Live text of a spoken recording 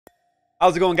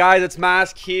How's it going, guys? It's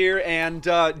Mask here, and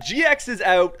GX is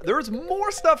out. There's more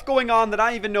stuff going on that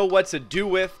I don't even know what to do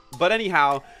with. But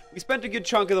anyhow, we spent a good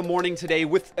chunk of the morning today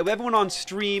with everyone on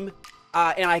stream,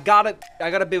 and I gotta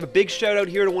give a big shout out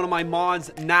here to one of my mods,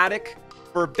 Natic,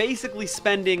 for basically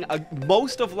spending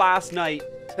most of last night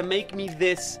to make me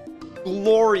this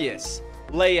glorious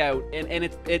layout. And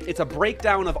it's a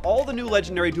breakdown of all the new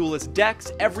Legendary Duelist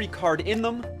decks, every card in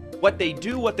them, what they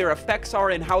do, what their effects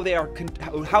are, and how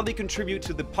they contribute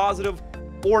to the positive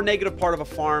or negative part of a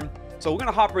farm. So we're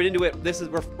gonna hop right into it.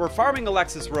 We're farming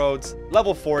Alexis Rhodes,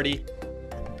 level 40.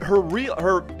 She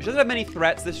doesn't have many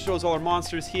threats. This shows all her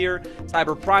monsters here.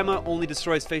 Cyber Prima only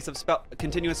destroys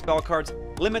continuous spell cards.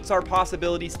 Limits our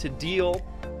possibilities to deal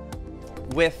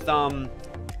with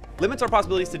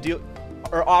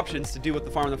or options to deal with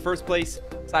the farm in the first place.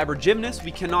 Cyber Gymnast,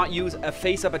 we cannot use a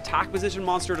face-up attack position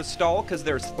monster to stall because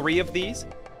there's 3 of these.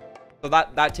 So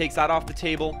that takes that off the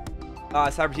table.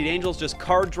 Cyber Teed Angels, just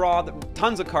card draw,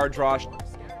 tons of card draw.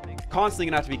 Constantly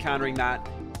gonna have to be countering that.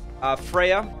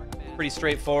 Freya, pretty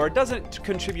straightforward. Doesn't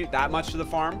contribute that much to the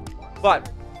farm. But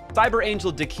Cyber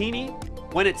Angel Dakini,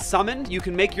 when it's summoned, you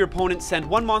can make your opponent send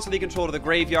 1 monster they control to the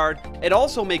graveyard. It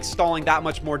also makes stalling that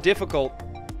much more difficult.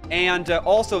 And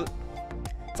also,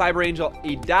 Cyber Angel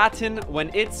Idatin, when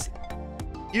it's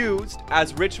used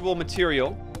as ritual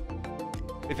material,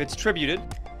 if it's tributed,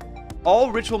 all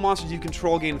ritual monsters you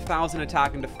control gain 1,000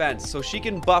 attack and defense. So she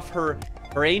can buff her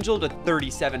angel to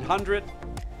 3,700,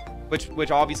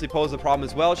 which obviously poses a problem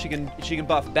as well. She can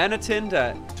buff Benetton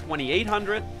to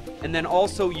 2,800, and then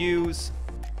also use,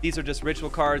 these are just ritual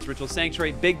cards, Ritual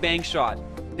Sanctuary, Big Bang Shot,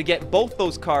 to get both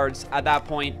those cards at that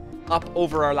point up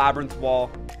over our Labyrinth wall.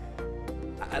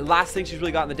 Last thing she's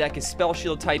really got in the deck is Spell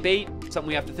Shield Type 8, something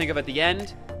we have to think of at the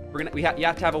end. You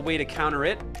have to have a way to counter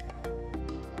it.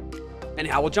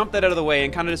 Anyhow, we'll jump that out of the way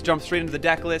and kind of just jump straight into the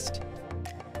deck list.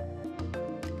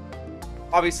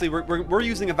 Obviously, we're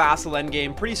using a Vassal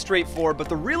endgame, pretty straightforward, but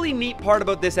the really neat part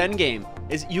about this endgame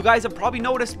is you guys have probably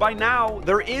noticed by now,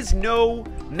 there is no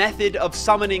method of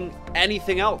summoning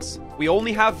anything else. We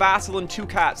only have Vassal and 2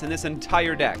 cats in this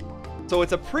entire deck. So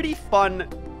it's a pretty fun...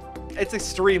 It's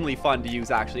extremely fun to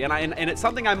use, actually, and it's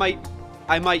something I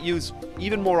might use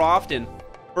even more often.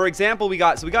 For example, we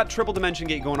got triple Dimension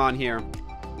Gate going on here.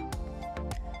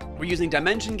 We're using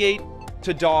Dimension Gate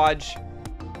to dodge.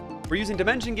 We're using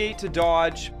Dimension Gate to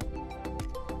dodge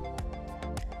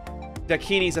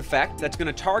Dakini's effect. That's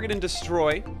going to target and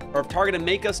destroy, or target and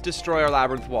make us destroy our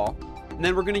Labyrinth wall. And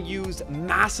then we're going to use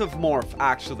Massive Morph,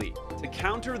 actually, to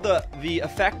counter the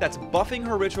effect that's buffing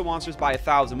her ritual monsters by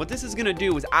 1,000. What this is going to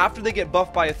do is after they get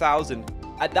buffed by 1,000,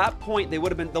 at that point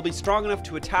they'll be strong enough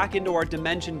to attack into our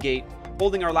Dimension Gate,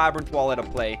 holding our Labyrinth wall at a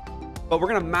play. But we're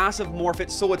going to Massive Morph it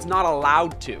so it's not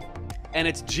allowed to, and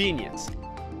it's genius.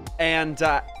 And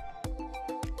a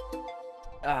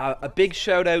big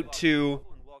shout out to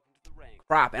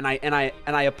crap, and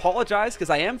I apologize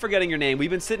because I am forgetting your name. We've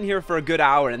been sitting here for a good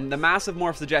hour, and the Massive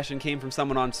Morph suggestion came from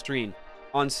someone on stream.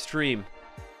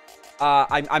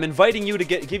 I'm inviting you to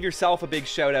give yourself a big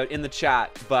shout out in the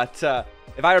chat, but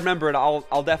if I remember it,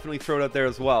 I'll definitely throw it out there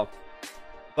as well.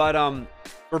 But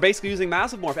we're basically using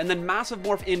Massive Morph, and then Massive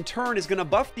Morph in turn is going to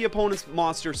buff the opponent's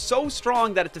monster so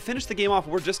strong that to finish the game off,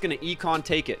 we're just going to Econ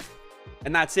take it.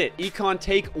 And that's it. Econ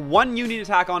take 1 unit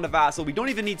attack onto Vassal. We don't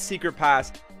even need Secret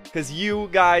Pass, because you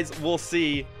guys will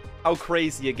see how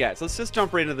crazy it gets. Let's just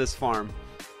jump right into this farm.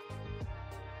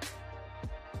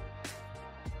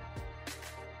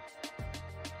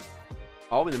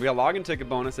 Oh, and then we got login ticket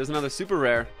bonus. There's another super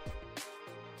rare.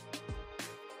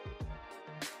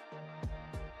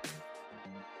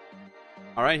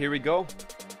 All right, here we go.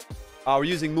 We're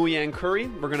using Muyang Curry.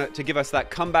 We're to give us that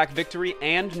comeback victory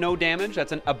and no damage.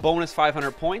 That's a bonus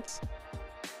 500 points.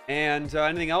 And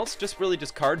anything else? Really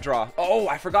just card draw. Oh,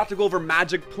 I forgot to go over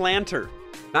Magic Planter.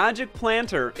 Magic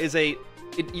Planter is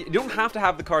you don't have to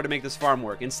have the card to make this farm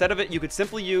work. Instead of it, you could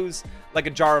simply use like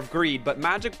a Jar of Greed. But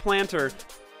Magic Planter,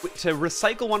 to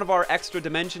recycle one of our extra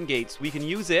Dimension Gates, we can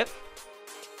use it.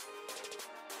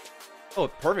 Oh,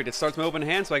 perfect. It starts my open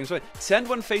hand, so I can show it. Send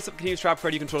 1 face-up continuous trap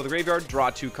card you control to the graveyard, draw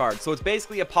 2 cards. So it's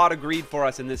basically a pot of greed for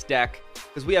us in this deck,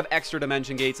 because we have extra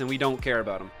Dimension Gates and we don't care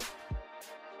about them.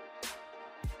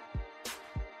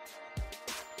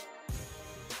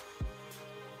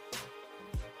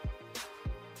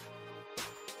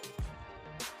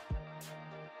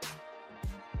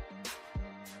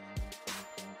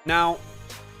 Now,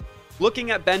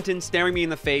 looking at Benton staring me in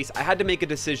the face, I had to make a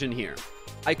decision here.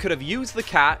 I could have used the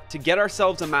cat to get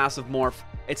ourselves a Massive Morph.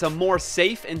 It's a more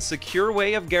safe and secure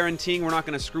way of guaranteeing we're not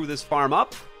going to screw this farm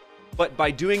up. But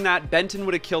by doing that, Benton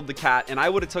would have killed the cat, and I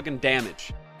would have taken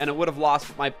damage. and it would have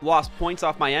lost points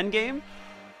off my end game.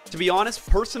 To be honest,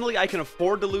 personally, I can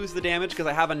afford to lose the damage because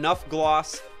I have enough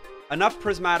gloss, enough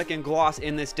prismatic and gloss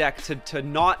in this deck to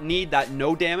not need that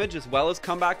no damage as well as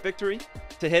comeback victory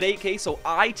to hit 8k. So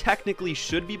I technically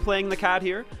should be playing the cat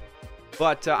here,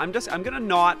 but I'm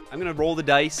gonna roll the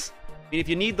dice. I mean, if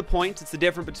you need the points, it's the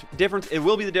difference. It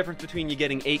will be the difference between you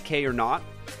getting 8k or not.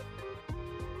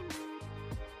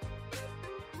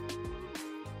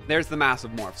 There's the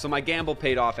massive morph. So my gamble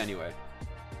paid off anyway.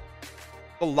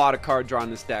 A lot of card draw in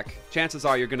this deck. Chances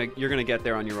are you're gonna get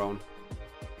there on your own.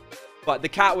 But the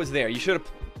cat was there. You should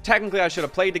have technically I should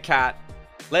have played the cat,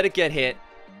 let it get hit,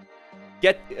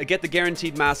 get the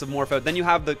guaranteed massive morph out. Then you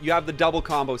have the double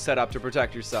combo set up to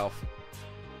protect yourself.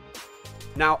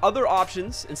 Now, other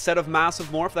options instead of massive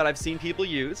morph that I've seen people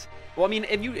use. Well, I mean,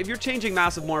 if you're changing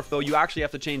massive morph though, you actually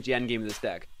have to change the end game of this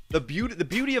deck. The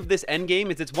beauty of this end game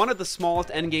is it's one of the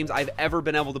smallest end games I've ever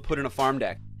been able to put in a farm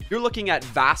deck. You're looking at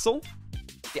Vassal.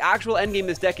 The actual endgame of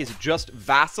this deck is just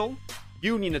Vassal,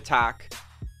 Union Attack,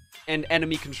 and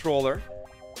Enemy Controller,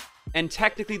 and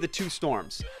technically the 2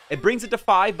 Storms. It brings it to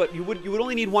 5, but you would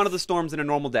only need 1 of the Storms in a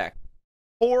normal deck.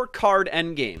 4 card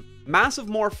endgame. Massive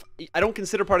Morph, I don't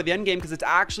consider part of the endgame because it's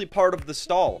actually part of the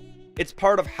stall. It's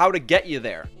part of how to get you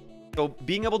there. So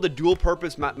being able to dual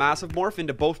purpose Massive Morph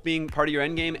into both being part of your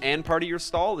endgame and part of your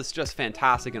stall is just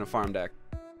fantastic in a farm deck.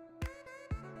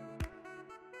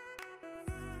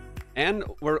 And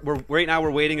right now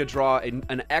we're waiting to draw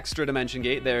an extra dimension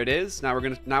gate. There it is. Now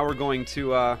we're going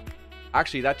to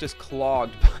actually that just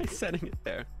clogged by setting it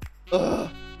there. Ugh.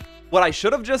 What I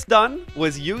should have just done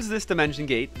was use this dimension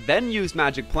gate, then use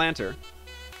Magic Planter,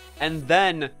 and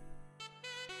then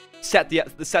set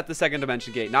the second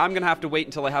dimension gate. Now I'm gonna have to wait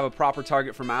until I have a proper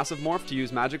target for Massive Morph to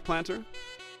use Magic Planter.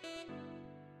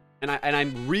 And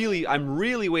I'm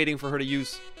really waiting for her to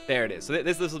use. There it is. So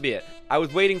this will be it. I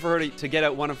was waiting for her to get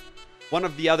out one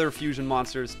of the other fusion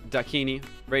monsters, Dakini,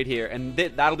 right here, and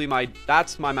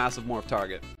that's my Massive Morph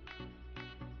target.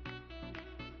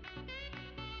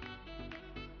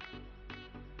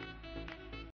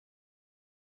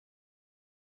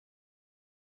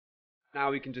 Now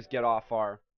we can just get off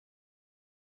our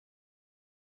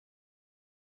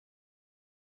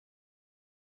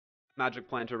Magic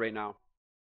Planter right now.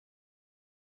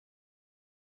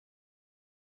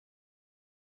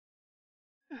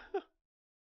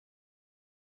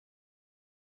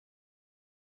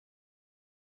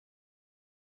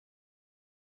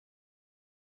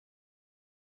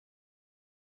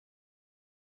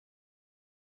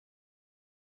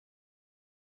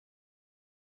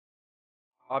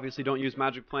 Obviously, don't use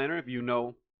Magic Planter if you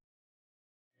know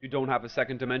you don't have a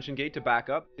second dimension gate to back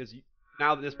up, because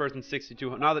now that this person's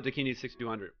 62, now that Dakini's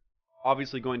 6200,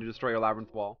 obviously going to destroy your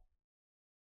Labyrinth wall.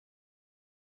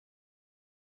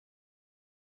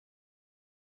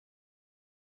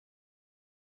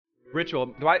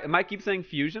 Ritual. Am I keep saying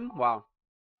fusion? Wow,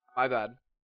 my bad.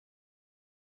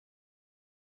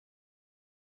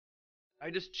 I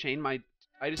just chained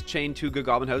 2 good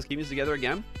Goblin Housekeepings together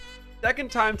again.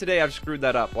 Second time today I've screwed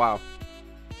that up. Wow.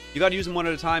 You gotta use them one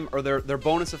at a time, or their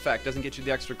bonus effect doesn't get you the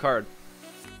extra card.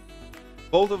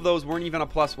 Both of those weren't even a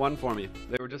 +1 for me.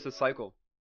 They were just a cycle.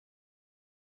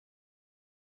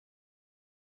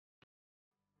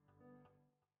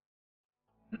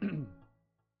 So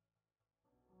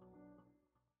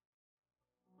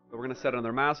we're gonna set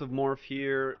another Massive Morph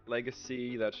here.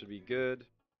 Legacy, that should be good.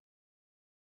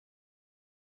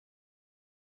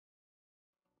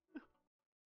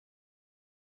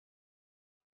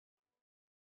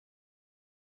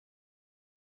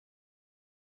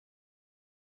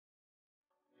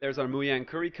 There's our Muyang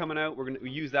Curry coming out. We're gonna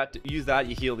use that.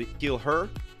 You heal her.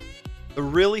 The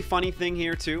really funny thing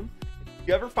here too, if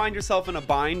you ever find yourself in a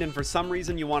bind and for some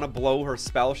reason you want to blow her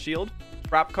spell shield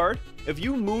trap card, if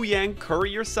you Muyang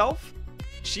Curry yourself,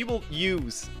 she will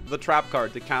use the trap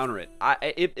card to counter it.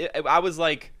 I was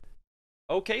like,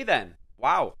 okay then,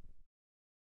 wow.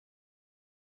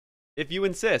 If you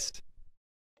insist.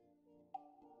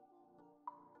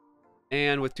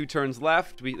 And with 2 turns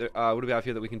left, what do we have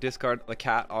here that we can discard? The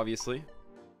cat, obviously.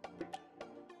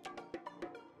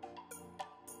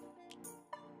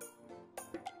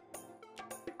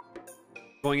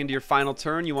 Going into your final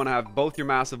turn, you want to have both your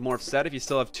Massive Morph set if you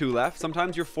still have 2 left.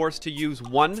 Sometimes you're forced to use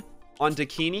 1 on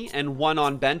Dakini and 1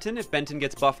 on Benton if Benton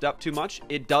gets buffed up too much.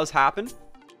 It does happen.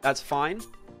 That's fine.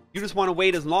 You just want to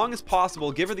wait as long as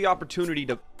possible. Give her the opportunity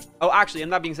to... Oh, actually,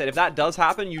 and that being said, if that does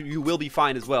happen, you will be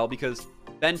fine as well, because...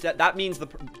 that means the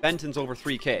Benton's over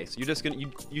 3k, so you're just gonna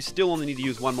you still only need to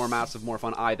use 1 more Massive Morph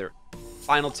on either.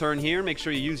 Final turn here, make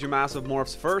sure you use your Massive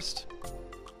Morphs first.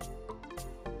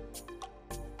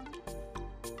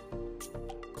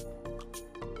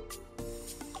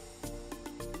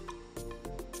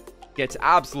 gets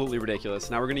absolutely ridiculous.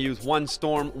 Now we're going to use one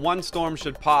Storm. One Storm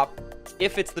should pop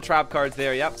if it's the trap cards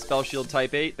there. Yep, Spell Shield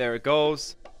type 8. There it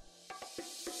goes.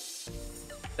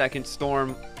 Second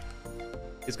Storm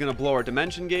is going to blow our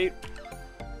Dimension Gate.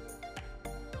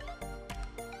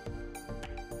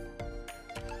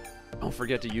 Don't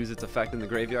forget to use its effect in the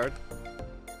graveyard.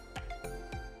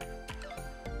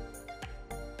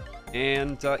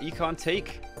 And Econ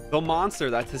take the monster.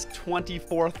 That's his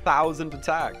 24,000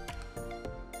 attack.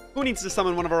 Who needs to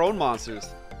summon one of our own monsters?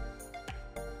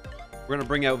 We're going to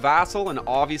bring out Vassal, and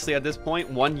obviously at this point,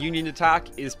 one Union attack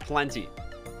is plenty.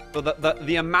 So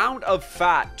the amount of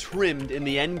fat trimmed in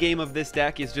the end game of this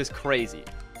deck is just crazy.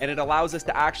 And it allows us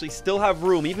to actually still have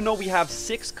room, even though we have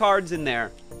 6 cards in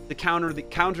there to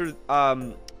counter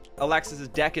Alexis's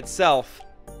deck itself.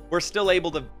 We're still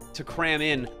able to cram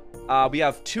in. We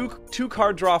have two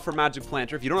card draw for Magic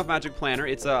Planter. If you don't have Magic Planter,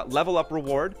 it's a level up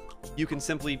reward. You can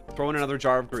simply throw in another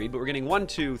Jar of Greed, but we're getting 1,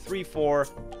 2, 3, 4,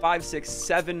 5, 6,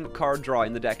 7 card draw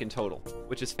in the deck in total,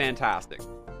 which is fantastic.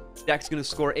 Deck's going to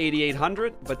score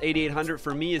 8,800, but 8,800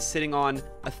 for me is sitting on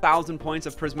 1,000 points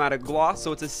of Prismatic Gloss,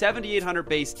 so it's a 7,800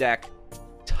 base deck.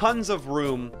 Tons of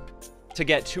room to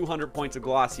get 200 points of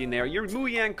Glossy in there. Your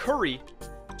Muyang Curry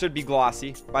should be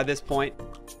Glossy by this point.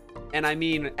 And I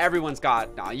mean, everyone's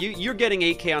got... Nah, you're getting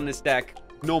 8K on this deck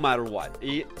no matter what.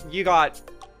 You got...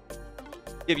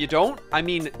 If you don't, I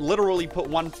mean, literally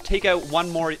take out one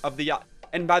more of the...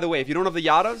 And by the way, if you don't have the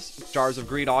Yadas, Jars of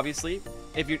Greed, obviously.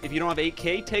 If you don't have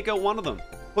 8K, take out one of them.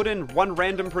 Put in one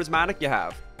random Prismatic you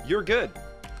have. You're good.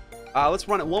 Let's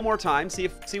run it one more time. See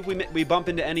if we bump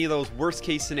into any of those worst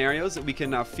case scenarios that we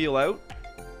can feel out.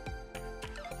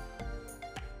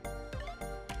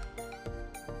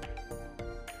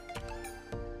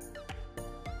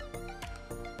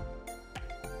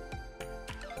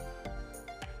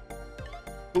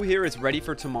 Who here is ready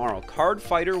for tomorrow? Card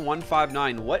Fighter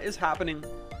 159. What is happening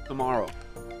tomorrow?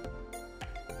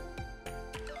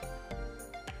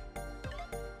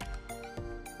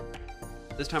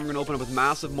 This time we're going to open up with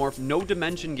Massive Morph. No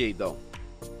Dimension Gate, though.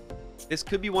 This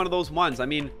could be one of those ones. I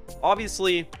mean,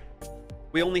 obviously,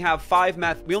 we only have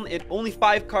only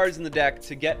 5 cards in the deck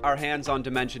to get our hands on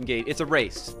Dimension Gate. It's a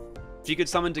race. She could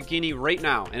summon Dakini right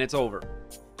now, and it's over.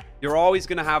 You're always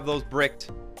going to have those bricked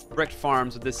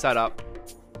farms with this setup.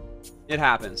 It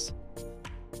happens.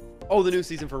 Oh, the new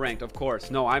season for Ranked, of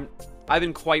course. No, I've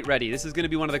been quite ready. This is going to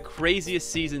be one of the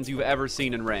craziest seasons you've ever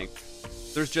seen in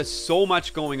Ranked. There's just so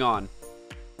much going on.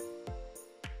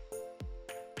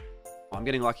 Oh, I'm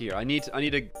getting lucky here. I need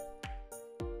to...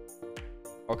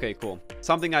 Okay, cool.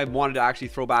 Something I wanted to actually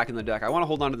throw back in the deck. I want to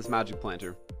hold on to this Magic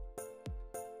Planter.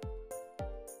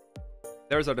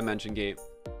 There's our Dimension Gate.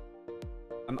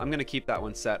 I'm going to keep that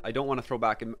one set. I don't want to throw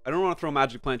back in... I don't want to throw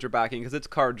Magic Planter back in because it's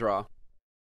card draw.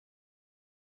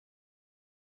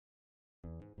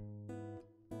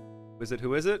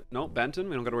 Who is it? No, Benton.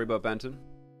 We don't got to worry about Benton.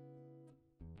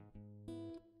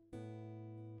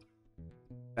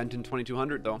 Benton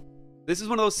 2200 though. This is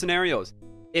one of those scenarios.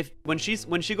 When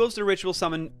she goes to Ritual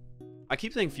Summon, I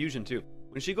keep saying Fusion too.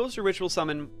 When she goes to Ritual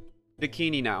Summon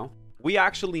Dakini now, we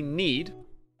actually need...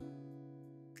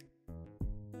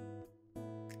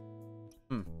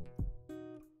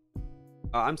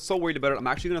 I'm so worried about it. I'm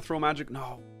actually gonna throw Magic.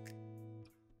 No.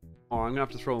 Oh, I'm gonna have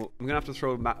to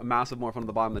throw Massive Morph onto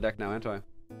the bottom of the deck now, aren't I?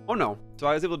 Oh no. So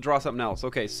I was able to draw something else.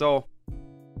 Okay, so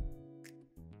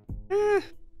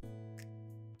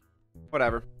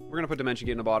whatever. We're gonna put Dimension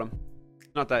Gate in the bottom.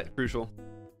 Not that crucial.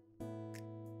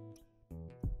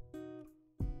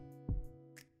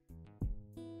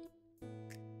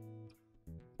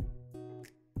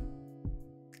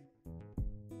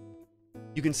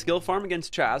 You can skill farm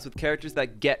against Chaz with characters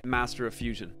that get Master of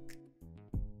Fusion.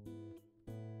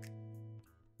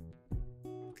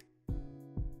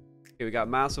 Okay, we got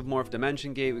Massive Morph,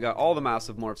 Dimension Gate. We got all the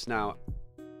Massive Morphs now.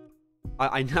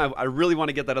 I really want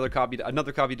to get that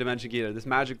another copy of Dimension Gate. This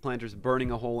Magic Planter's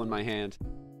burning a hole in my hand.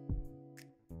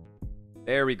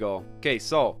 There we go. Okay,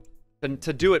 so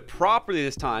to do it properly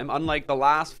this time, unlike the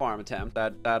last farm attempt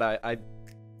that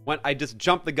I just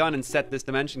jumped the gun and set this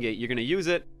Dimension Gate. You're gonna use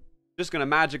it. Just gonna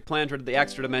Magic Planter to the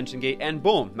extra Dimension Gate, and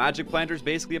boom, Magic Planter's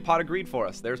basically a pot of greed for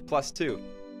us. There's +2.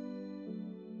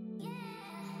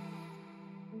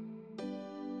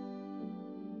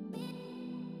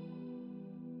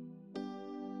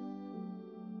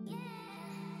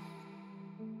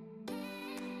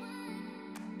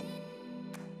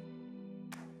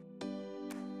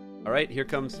 Alright, here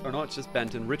comes... Or no, it's just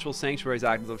Benton. Ritual Sanctuary's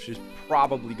active, so she's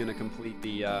probably going to complete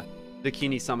the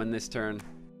Dakini summon this turn.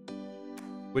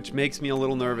 Which makes me a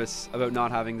little nervous about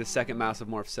not having the second Massive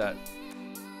Morph set.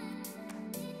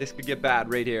 This could get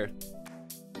bad right here.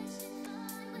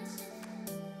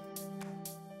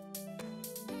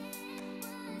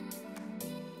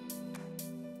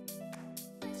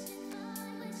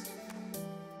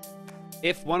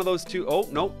 If one of those two... Oh,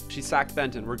 nope. She sacked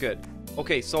Benton. We're good.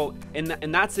 Okay, so in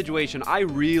that situation, I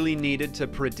really needed to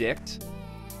predict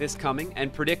this coming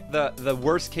and predict the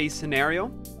worst case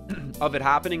scenario of it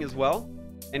happening as well.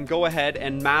 And go ahead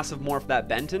and massive morph that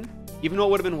Benton. Even though it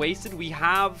would have been wasted, we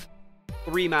have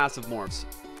 3 massive morphs.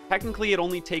 Technically, it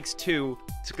only takes 2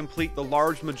 to complete the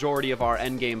large majority of our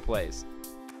endgame plays.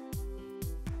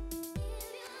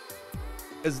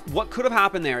 Because what could have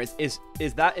happened there is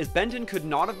Benton could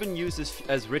not have been used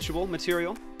as ritual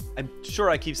material. I'm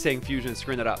sure I keep saying fusion and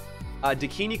screwing that up.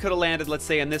 Dakini could have landed, let's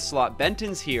say, in this slot.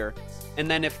 Benton's here. And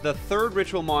then if the third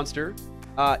ritual monster,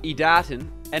 Idaten,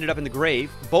 ended up in the grave,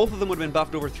 both of them would have been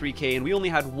buffed over 3k, and we only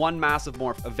had 1 massive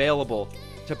morph available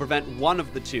to prevent one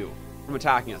of the 2 from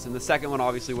attacking us. And the second one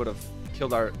obviously would have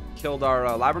killed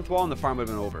our Labyrinth wall, and the farm would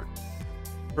have been over.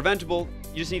 Preventable.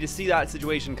 You just need to see that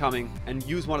situation coming and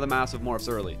use one of the massive morphs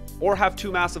early. Or have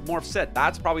 2 massive morphs set.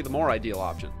 That's probably the more ideal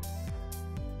option.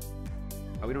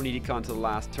 We don't need Econ to the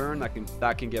last turn.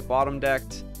 That can get bottom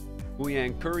decked.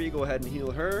 Buyang Curry, go ahead and heal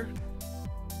her.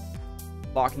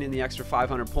 Locking in the extra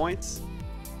 500 points.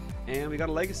 And we got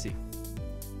a legacy.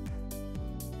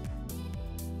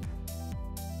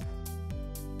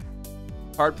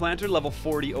 Card Planter, level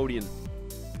 40 Odeon.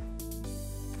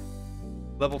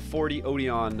 Level 40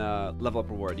 Odeon level up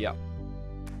reward, yeah.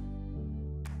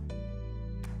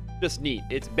 Just neat.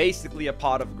 It's basically a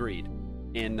pot of greed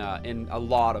in a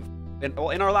lot of...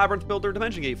 in our Labyrinth Builder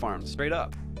Dimension Gate farms, straight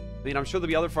up. I mean, I'm sure there'll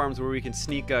be other farms where we can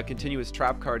sneak a continuous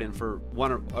trap card in for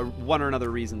one or another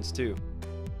reasons, too.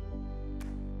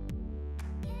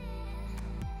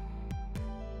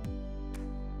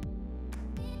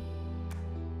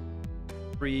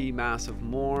 Free massive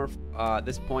morph. At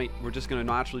this point, we're just going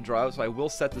to naturally draw out, so I will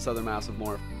set this other massive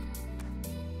morph.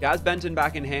 He has Benton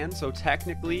back in hand, so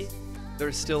technically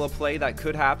there's still a play that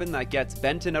could happen that gets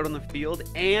Benton out on the field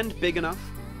and big enough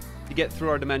to get through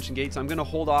our Dimension Gate. So I'm going to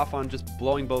hold off on just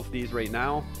blowing both these right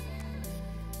now.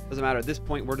 Doesn't matter. At this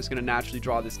point, we're just going to naturally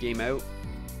draw this game out.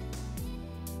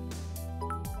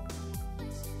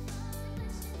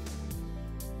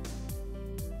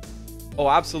 Oh,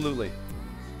 absolutely.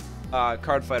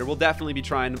 Card Fighter. We'll definitely be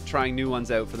trying new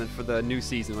ones out for the new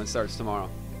season when it starts tomorrow.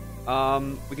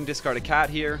 We can discard a cat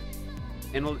here,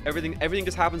 and everything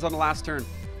just happens on the last turn.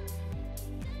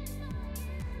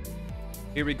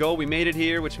 Here we go. We made it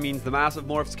here, which means the massive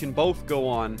morphs can both go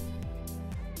on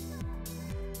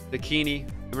Bikini,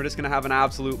 and we're just gonna have an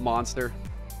absolute monster.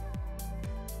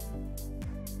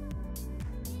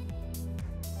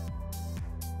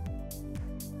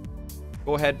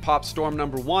 Go ahead, pop Storm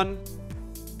number 1.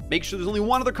 Make sure there's only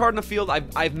one other card in the field.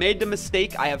 I've made the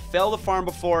mistake. I have failed the farm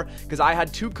before because I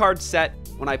had 2 cards set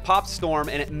when I popped Storm,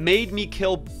 and it made me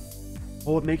kill...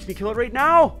 Oh, it makes me kill it right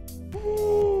now.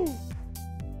 Ooh.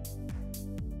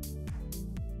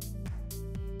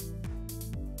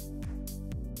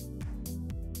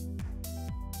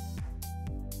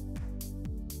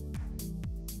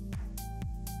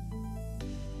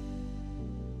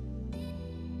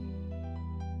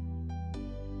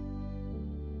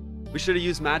 We should have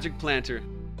used Magic Planter.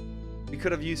 We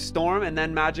could have used Storm and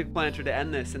then Magic Planter to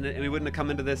end this, and we wouldn't have come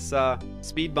into this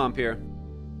speed bump here.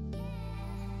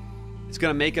 It's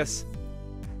gonna make us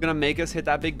hit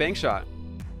that big bank shot.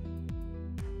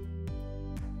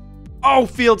 Oh,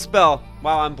 field spell.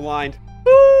 Wow, I'm blind.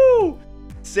 Woo!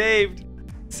 Saved.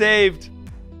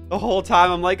 The whole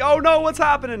time I'm like, oh no, what's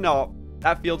happening? No,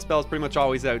 that field spell is pretty much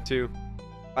always out too.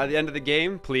 By the end of the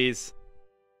game, please.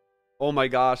 Oh my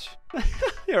gosh.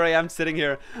 Here I am sitting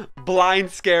here, blind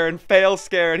scaring, fail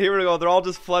scaring. Here we go. They're all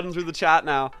just flooding through the chat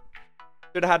now.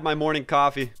 Should have had my morning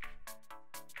coffee.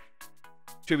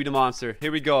 Tribute to Monster.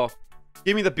 Here we go.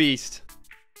 Give me the beast.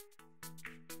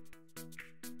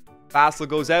 Vassal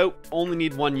goes out. Only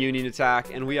need 1 union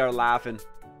attack, and we are laughing.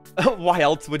 Why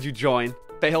else would you join?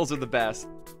 Fails are the best.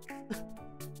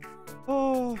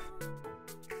 Oh.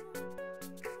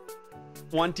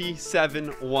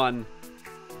 27-1.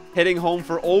 Hitting home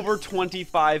for over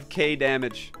 25k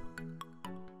damage.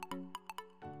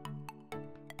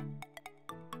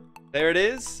 There it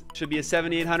is. Should be a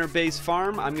 7,800 base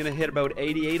farm. I'm going to hit about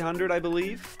 8,800, I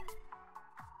believe.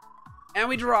 And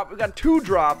we drop. We got 2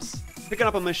 drops. Picking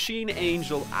up a Machine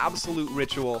Angel, Absolute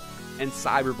Ritual, and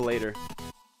Cyberblader.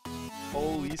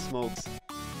 Holy smokes.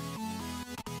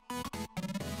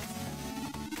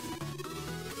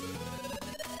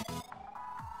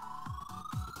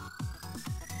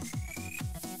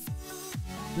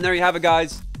 And there you have it,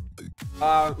 guys.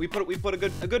 We put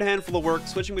a good handful of work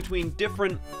switching between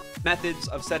different methods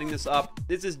of setting this up.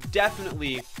 This is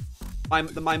definitely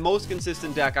my most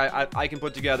consistent deck I can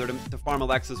put together to farm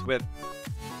Alexis with.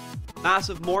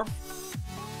 Massive Morph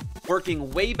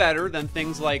working way better than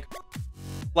things like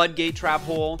Floodgate Trap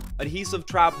Hole, Adhesive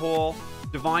Trap Hole,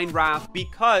 Divine Wrath,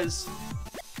 because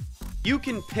you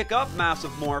can pick up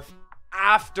Massive Morph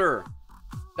after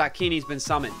Dakini's been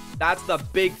summoned. That's the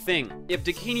big thing. If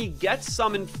Dakini gets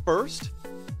summoned first,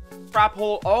 Trap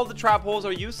Hole, all the Trap Holes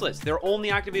are useless. They're only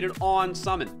activated on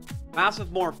summon. Massive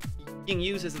Morph being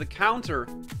used as the counter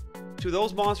to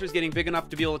those monsters getting big enough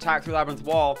to be able to attack through Labyrinth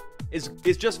Wall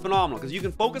is just phenomenal, because you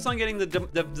can focus on getting the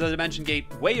Dimension Gate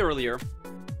way earlier,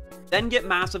 then get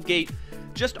Massive Gate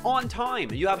just on time.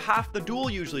 You have half the duel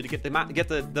usually to get the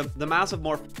Massive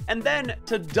Morph, and then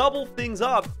to double things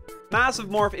up, Massive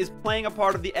Morph is playing a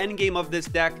part of the end game of this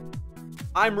deck.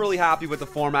 I'm really happy with the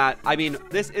format. I mean,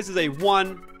 this is a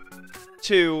 1,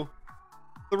 2,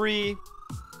 3,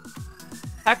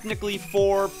 technically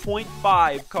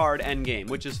 4.5 card endgame,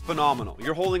 which is phenomenal.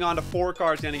 You're holding on to 4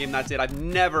 cards in the endgame, that's it. I've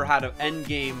never had an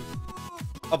endgame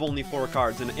of only 4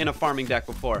 cards in a farming deck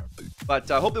before. But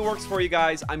I hope it works for you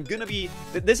guys. I'm gonna be,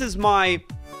 this is my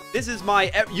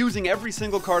using every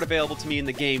single card available to me in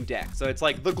the game deck. So it's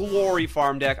like the glory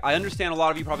farm deck. I understand a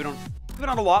lot of you probably don't, maybe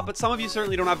not a lot, but some of you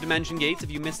certainly don't have Dimension Gates if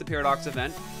you missed the Paradox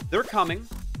event. They're coming.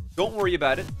 Don't worry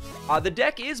about it. The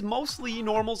deck is mostly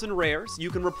normals and rares. You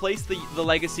can replace the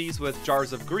legacies with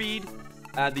Jars of Greed.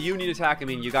 The Union Attack, I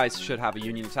mean, you guys should have a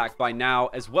Union Attack by now,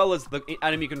 as well as the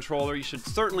enemy controller. You should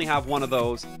certainly have one of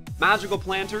those. Magical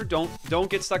Planter, don't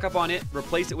get stuck up on it.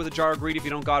 Replace it with a Jar of Greed if you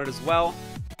don't got it as well.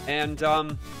 And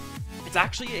it's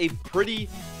actually a pretty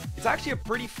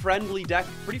friendly deck,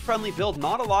 pretty friendly build.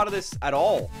 Not a lot of this at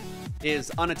all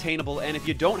is unattainable, and if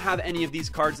you don't have any of these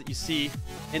cards that you see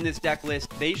in this deck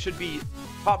list, they should be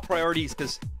top priorities,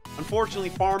 because unfortunately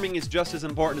farming is just as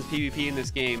important as PvP in this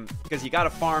game, because you got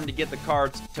to farm to get the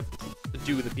cards to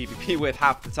do the PvP with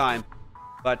half the time.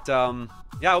 But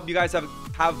yeah, I hope you guys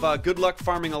have good luck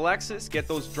farming Alexis, get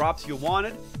those drops you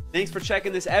wanted. Thanks for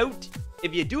checking this out.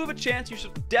 If you do have a chance, you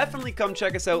should definitely come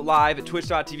check us out live at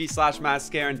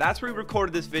twitch.tv/MasKScarin. That's where we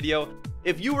recorded this video.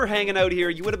 If you were hanging out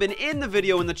here, you would have been in the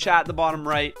video in the chat at the bottom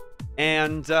right.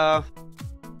 And yeah,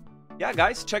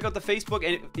 guys, check out the Facebook.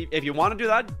 And if you want to do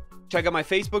that, check out my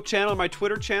Facebook channel, my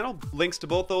Twitter channel. Links to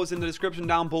both those in the description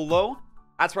down below.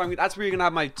 That's where you're gonna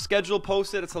have my schedule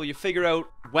posted. That's how you figure out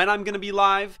when I'm gonna be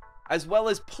live. As well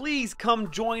as, please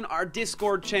come join our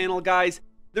Discord channel, guys.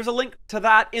 There's a link to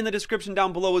that in the description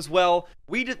down below as well.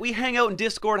 We hang out in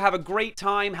Discord, have a great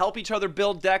time, help each other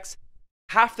build decks.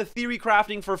 Half the theory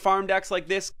crafting for farm decks like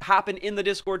this happen in the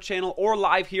Discord channel or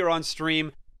live here on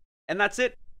stream. And that's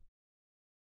it.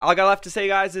 All I got left to say,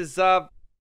 guys, is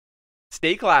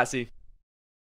stay classy.